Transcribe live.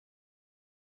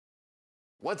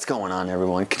What's going on,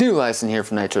 everyone? Canoe Lyson here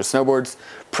from Nitro Snowboards.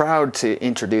 Proud to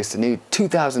introduce the new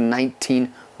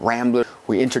 2019 Rambler.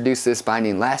 We introduced this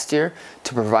binding last year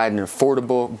to provide an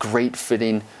affordable, great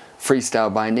fitting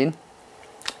freestyle binding.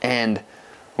 And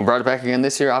we brought it back again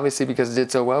this year, obviously because it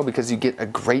did so well, because you get a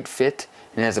great fit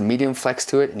and it has a medium flex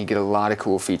to it, and you get a lot of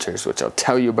cool features, which I'll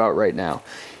tell you about right now.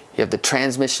 You have the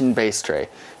transmission base tray,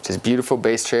 which is a beautiful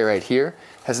base tray right here.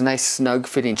 Has a nice snug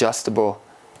fitting adjustable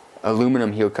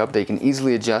aluminum heel cup that you can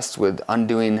easily adjust with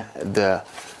undoing the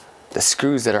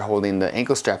screws that are holding the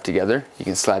ankle strap together. You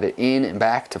can slide it in and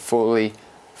back to fully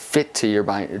fit to your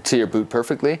boot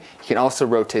perfectly. You can also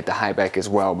rotate the high back as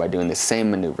well by doing the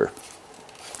same maneuver.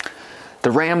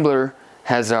 The Rambler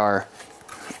has our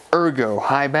ERGO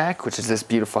Highback, which is this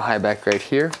beautiful high back right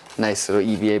here. Nice little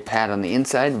EVA pad on the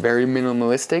inside, very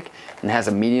minimalistic, and has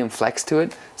a medium flex to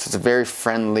it. So it's a very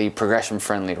friendly, progression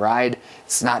friendly ride.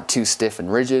 It's not too stiff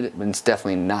and rigid, but it's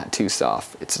definitely not too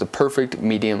soft. It's the perfect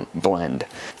medium blend.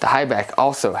 The high back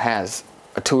also has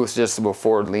a toolless adjustable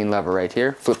forward lean lever right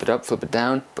here. Flip it up, flip it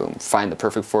down, boom, find the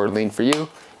perfect forward lean for you.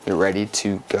 You're ready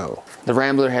to go. The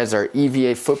Rambler has our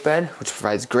EVA Footbed, which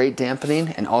provides great dampening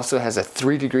and also has a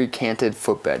 3-degree canted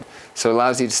footbed. So it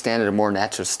allows you to stand at a more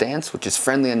natural stance, which is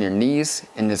friendly on your knees,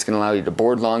 and it's going to allow you to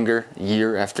board longer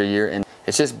year after year, and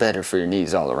it's just better for your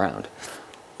knees all around.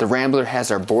 The Rambler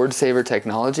has our board saver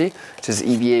technology, which is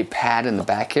EVA pad in the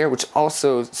back here, which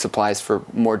also supplies for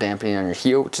more dampening on your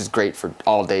heel, which is great for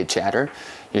all day chatter.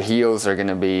 Your heels are going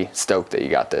to be stoked that you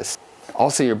got this.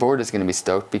 Also, your board is going to be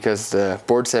stoked because the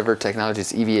board saver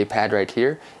technology's EVA pad right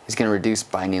here is going to reduce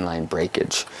binding line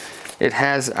breakage. It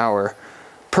has our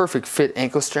perfect fit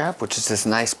ankle strap, which is this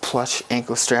nice plush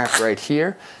ankle strap right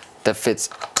here that fits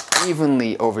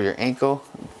evenly over your ankle,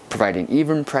 providing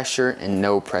even pressure and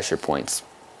no pressure points.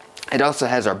 It also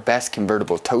has our best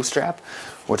convertible toe strap,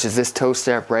 which is this toe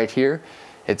strap right here.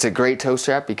 It's a great toe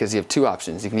strap because you have two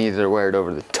options. You can either wear it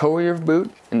over the toe of your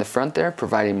boot in the front there,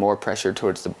 providing more pressure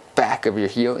towards the back of your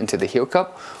heel into the heel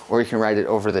cup, or you can ride it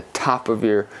over the top of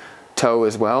your toe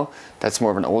as well. That's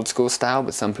more of an old school style,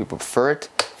 but some people prefer it.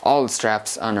 All the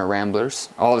straps on our Ramblers,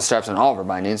 all the straps on all of our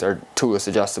bindings are toolless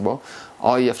adjustable.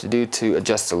 All you have to do to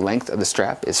adjust the length of the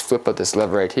strap is flip out this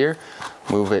lever right here,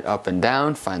 move it up and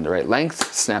down, find the right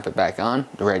length, snap it back on,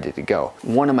 ready to go.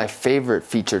 One of my favorite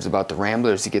features about the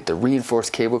Rambler is you get the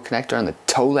reinforced cable connector on the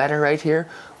toe ladder right here,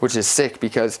 which is sick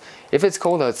because if it's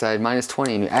cold outside,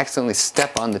 -20, and you accidentally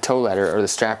step on the toe ladder or the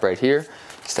strap right here,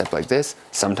 step like this,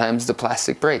 sometimes the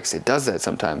plastic breaks. It does that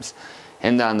sometimes.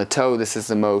 And on the toe, this is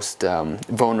the most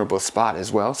vulnerable spot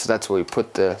as well. So that's why we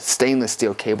put the stainless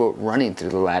steel cable running through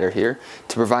the ladder here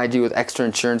to provide you with extra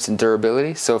insurance and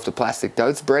durability. So if the plastic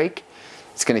does break,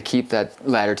 it's going to keep that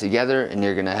ladder together, and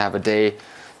you're going to have a day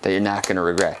that you're not going to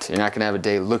regret. You're not going to have a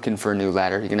day looking for a new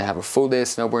ladder. You're going to have a full day of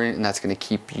snowboarding, and that's going to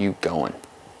keep you going.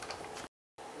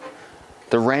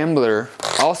 The Rambler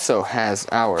also has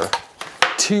our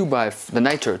the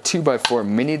Nitro 2x4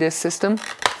 mini disc system,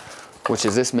 which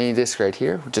is this mini disc right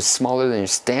here, which is smaller than your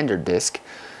standard disc,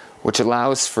 which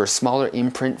allows for a smaller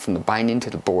imprint from the binding to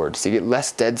the board. So you get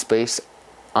less dead space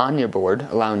on your board,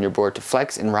 allowing your board to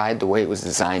flex and ride the way it was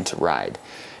designed to ride.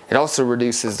 It also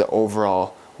reduces the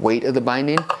overall weight of the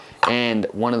binding, and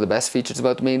one of the best features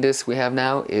about the mini disc we have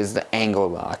now is the angle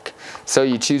lock. So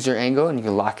you choose your angle and you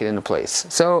can lock it into place.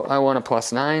 So I want a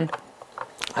 +9.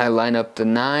 I line up the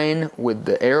 9 with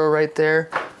the arrow right there,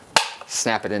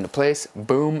 snap it into place,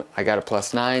 boom, I got a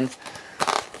 +9.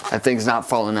 That thing's not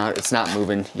falling out, it's not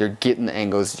moving, you're getting the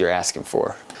angles you're asking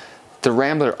for. The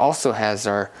Rambler also has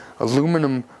our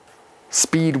aluminum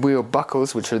speed wheel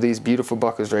buckles, which are these beautiful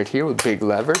buckles right here with big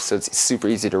levers, so it's super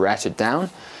easy to ratchet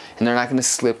down, and they're not going to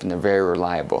slip, and they're very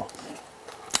reliable.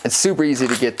 It's super easy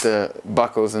to get the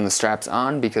buckles and the straps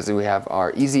on because we have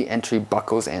our easy entry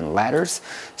buckles and ladders.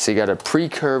 So you got a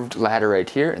pre-curved ladder right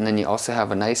here, and then you also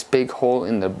have a nice big hole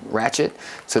in the ratchet.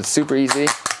 So it's super easy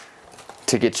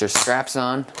to get your straps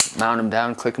on, mount them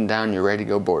down, click them down, you're ready to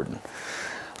go boarding.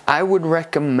 I would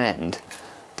recommend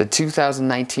the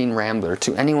 2019 Rambler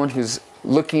to anyone who's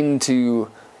looking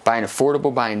to buy an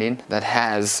affordable binding that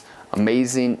has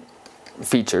amazing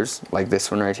features like this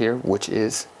one right here, which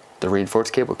is the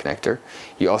reinforced cable connector.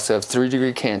 You also have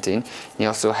 3-degree canting, and you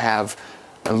also have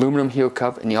aluminum heel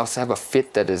cup, and you also have a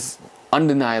fit that is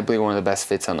undeniably one of the best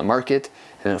fits on the market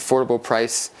at an affordable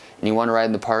price, and you want to ride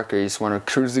in the park or you just want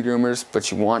to cruise the groomers,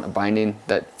 but you want a binding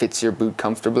that fits your boot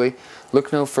comfortably,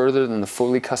 look no further than the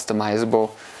fully customizable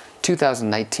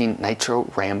 2019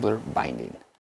 Nitro Rambler binding.